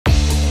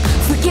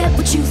forget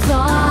what you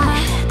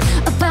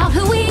thought about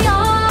who we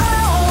are.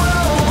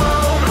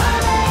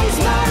 Mermaids,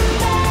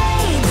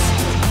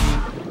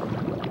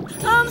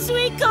 mermaids. Home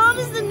sweet home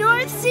is the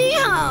North Sea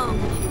home.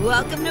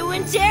 Welcome to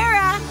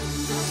Wintera.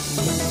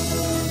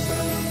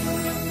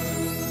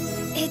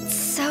 It's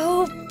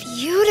so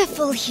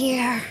beautiful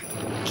here.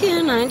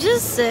 Can I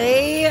just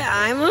say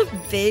I'm a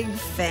big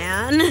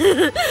fan?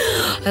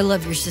 I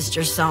love your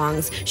sister's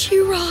songs. She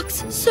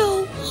rocks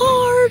so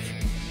hard.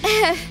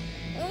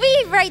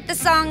 We write the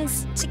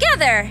songs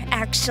together,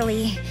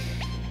 actually.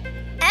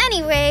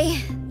 Anyway,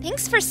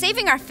 thanks for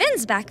saving our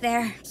fins back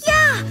there.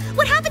 Yeah,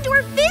 what happened to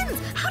our fins?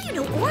 How do you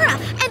know Aura?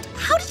 And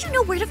how did you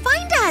know where to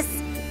find us?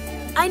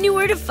 I knew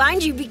where to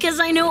find you because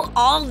I know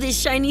all this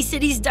shiny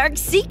city's dark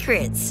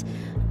secrets.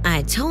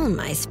 I told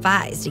my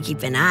spies to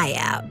keep an eye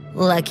out.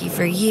 Lucky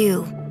for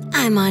you,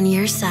 I'm on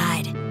your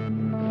side.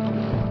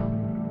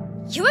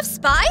 You have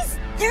spies?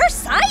 There are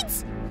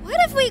sides? What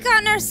have we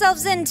gotten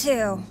ourselves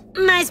into?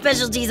 My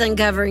specialty's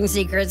uncovering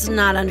secrets,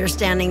 not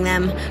understanding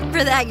them.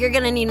 For that, you're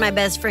gonna need my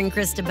best friend,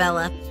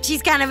 Crystabella.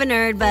 She's kind of a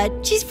nerd,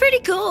 but she's pretty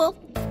cool.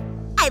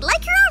 I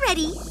like her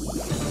already.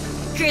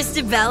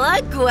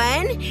 Crystabella,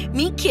 Gwen,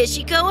 meet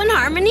Kishiko and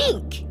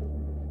Harmonique.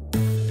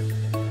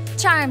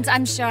 Charmed,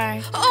 I'm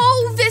sure.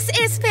 Oh, this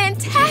is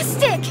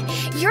fantastic!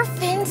 Your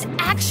fins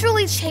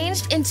actually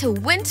changed into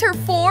winter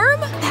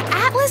form? The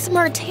Atlas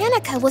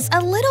Martanica was a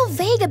little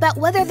vague about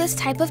whether this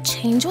type of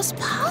change was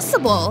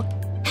possible.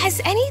 Has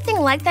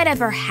anything like that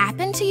ever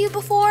happened to you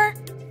before?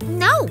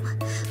 No.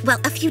 Well,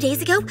 a few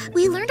days ago,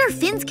 we learned our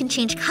fins can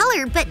change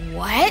color, but…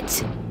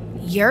 What?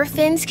 Your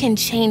fins can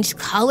change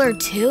color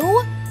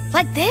too?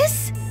 Like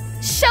this?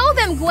 Show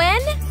them,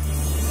 Gwen!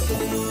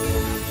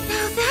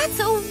 Now that's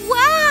a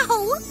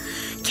wow!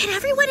 Can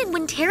everyone in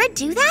Wintera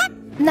do that?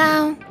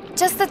 No,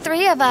 just the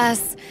three of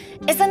us.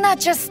 Isn't that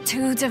just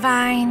too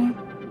divine?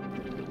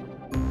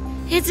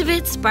 It's a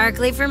bit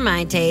sparkly for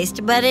my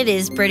taste, but it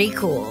is pretty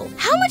cool.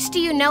 How much do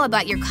you know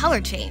about your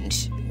color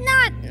change?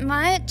 Not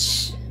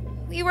much.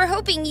 We were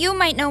hoping you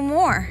might know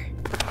more.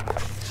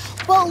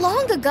 Well,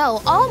 long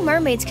ago, all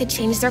mermaids could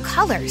change their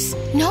colors.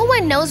 No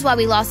one knows why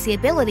we lost the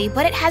ability,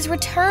 but it has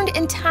returned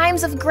in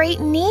times of great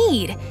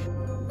need.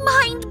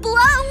 Mind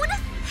blown!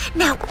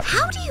 Now,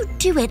 how do you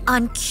do it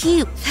on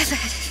cue?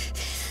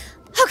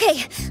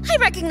 Okay, I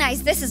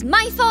recognize this is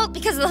my fault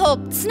because of the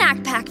whole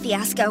snack pack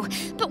fiasco,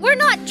 but we're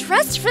not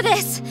dressed for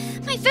this.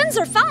 My fins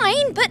are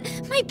fine, but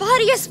my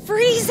body is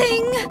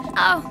freezing.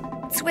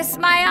 Oh, twist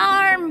my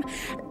arm.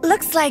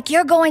 Looks like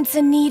you're going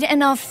to need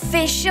an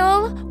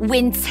official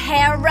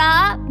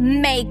Wintera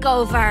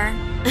makeover.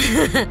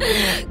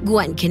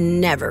 Gwen can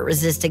never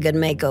resist a good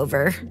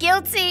makeover.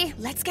 Guilty.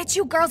 Let's get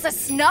you girls a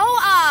snow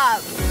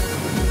up.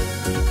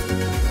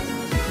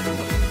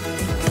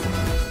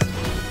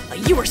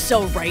 You were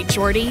so right,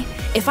 Jordie.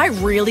 If I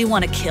really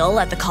want to kill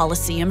at the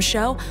Coliseum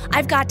show,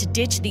 I've got to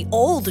ditch the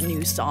old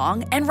new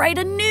song and write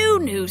a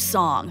new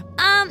song.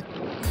 I'm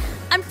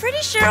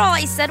pretty sure all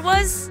I said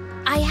was,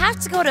 I have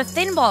to go to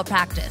finball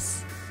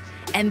practice.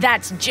 And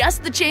that's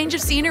just the change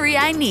of scenery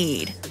I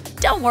need.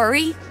 Don't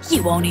worry,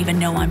 you won't even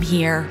know I'm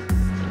here.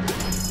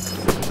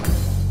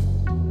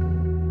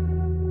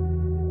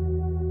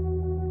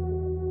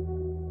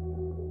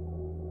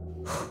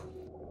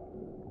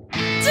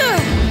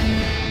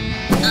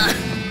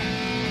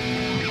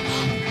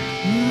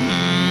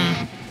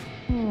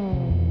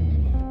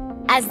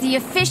 As the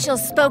official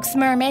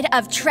spokesmermaid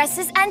of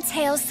Tresses and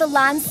Tails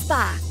Salon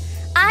Spa,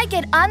 I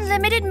get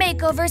unlimited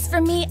makeovers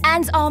for me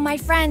and all my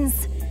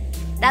friends.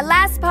 That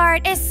last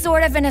part is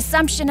sort of an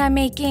assumption I'm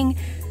making,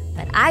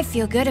 but I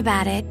feel good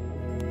about it.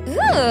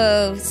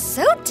 Ooh,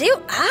 so do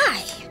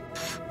I.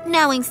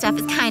 Knowing stuff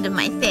is kind of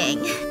my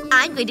thing.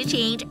 I'm going to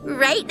change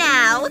right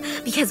now,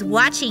 because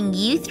watching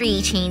you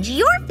three change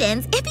your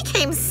fins, it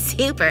became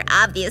super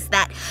obvious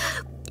that…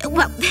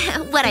 Well,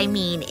 what I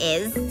mean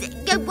is,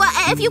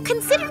 if you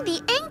consider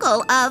the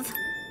angle of…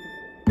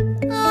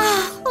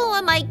 Oh,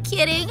 am I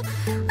kidding?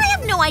 I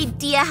have no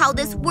idea how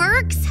this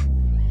works.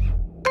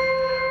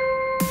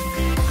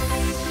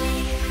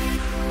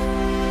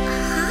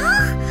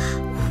 Huh?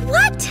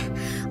 What?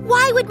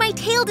 Why would my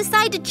tail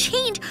decide to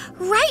change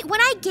right when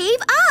I gave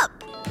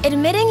up?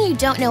 Admitting you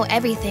don't know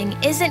everything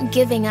isn't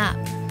giving up.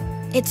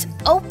 It's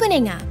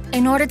opening up.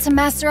 In order to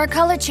master our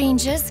color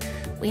changes,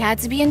 we had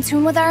to be in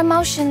tune with our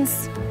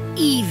emotions.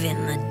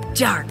 Even the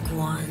dark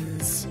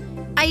ones.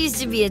 I used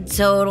to be a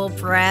total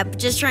prep,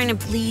 just trying to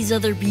please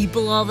other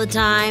people all the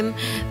time.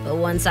 But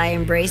once I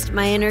embraced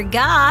my inner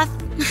goth,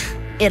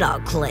 it all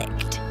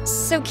clicked.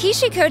 So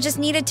Kishiko just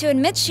needed to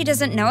admit she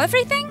doesn't know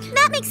everything?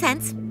 That makes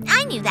sense.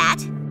 I knew that.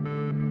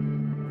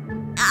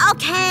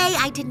 Okay,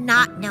 I did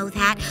not know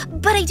that,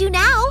 but I do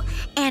now,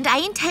 and I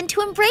intend to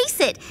embrace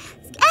it.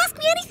 Ask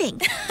me anything.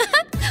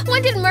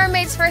 When did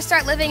mermaids first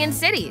start living in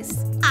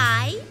cities?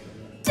 I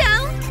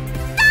don't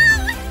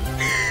know,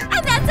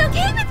 and that's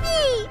okay with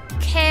me.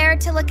 Care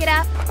to look it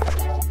up?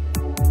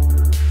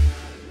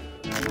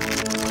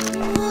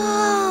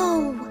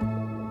 Whoa.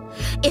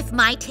 If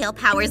my tail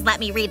powers let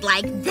me read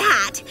like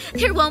that,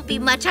 there won't be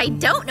much I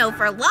don't know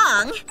for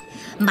long.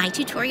 My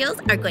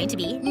tutorials are going to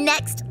be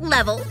next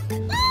level.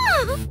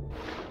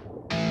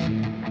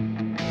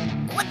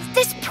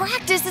 This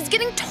practice is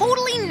getting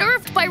totally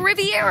nerfed by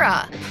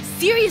Riviera.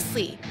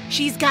 Seriously,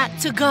 she's got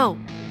to go.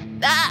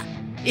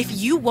 If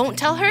you won't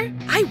tell her,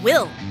 I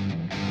will.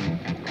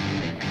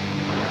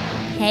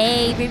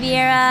 Hey,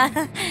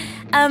 Riviera.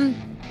 I'm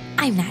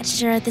not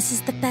sure this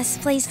is the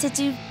best place to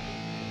do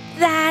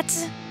that.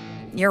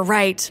 You're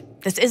right.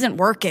 This isn't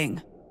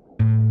working.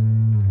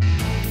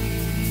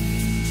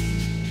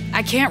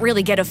 I can't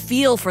really get a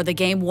feel for the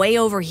game way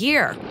over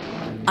here.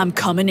 I'm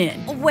coming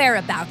in. We're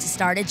about to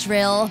start a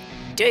drill.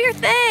 Do your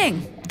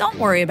thing. Don't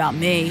worry about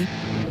me.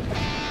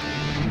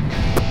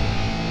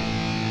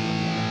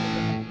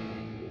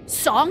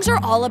 Songs are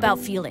all about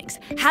feelings.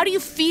 How do you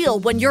feel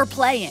when you're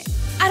playing?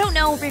 I don't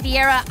know,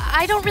 Riviera.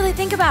 I don't really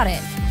think about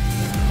it.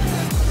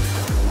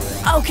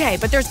 Okay,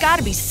 but there's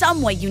gotta be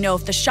some way you know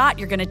if the shot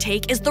you're gonna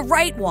take is the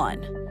right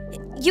one.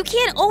 You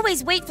can't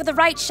always wait for the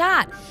right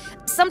shot.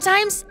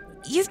 Sometimes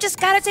you've just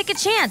gotta take a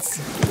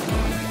chance.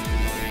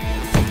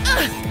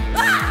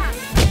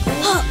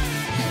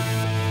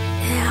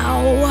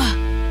 Ow.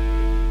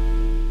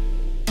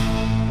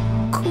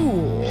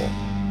 Cool.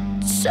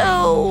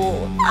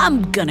 So,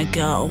 I'm gonna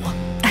go.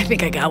 I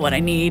think I got what I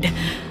need.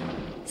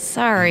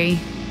 Sorry.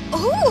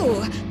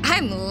 Ooh,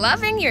 I'm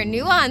loving your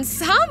new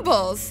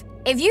ensembles.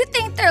 If you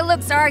think their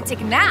looks are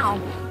arctic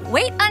now,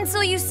 wait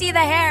until you see the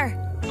hair.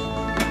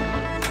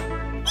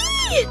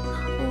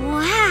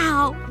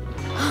 Wow.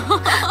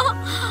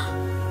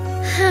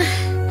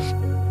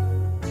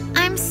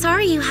 I'm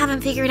sorry you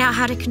haven't figured out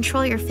how to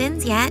control your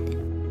fins yet.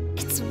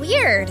 It's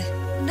weird.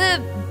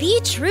 The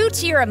be true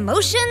to your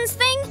emotions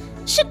thing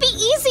should be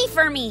easy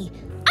for me.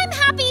 I'm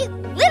happy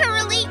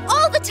literally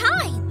all the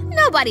time.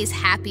 Nobody's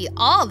happy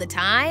all the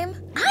time.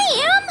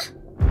 I am.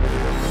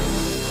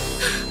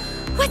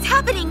 What's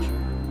happening?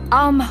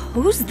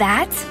 Who's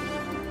that?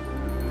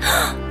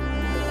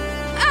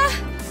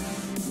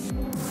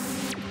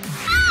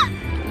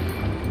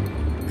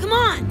 Come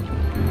on.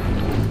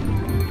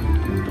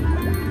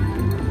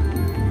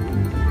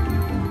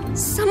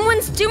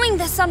 Someone's doing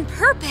this on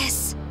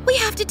purpose. We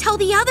have to tell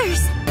the others.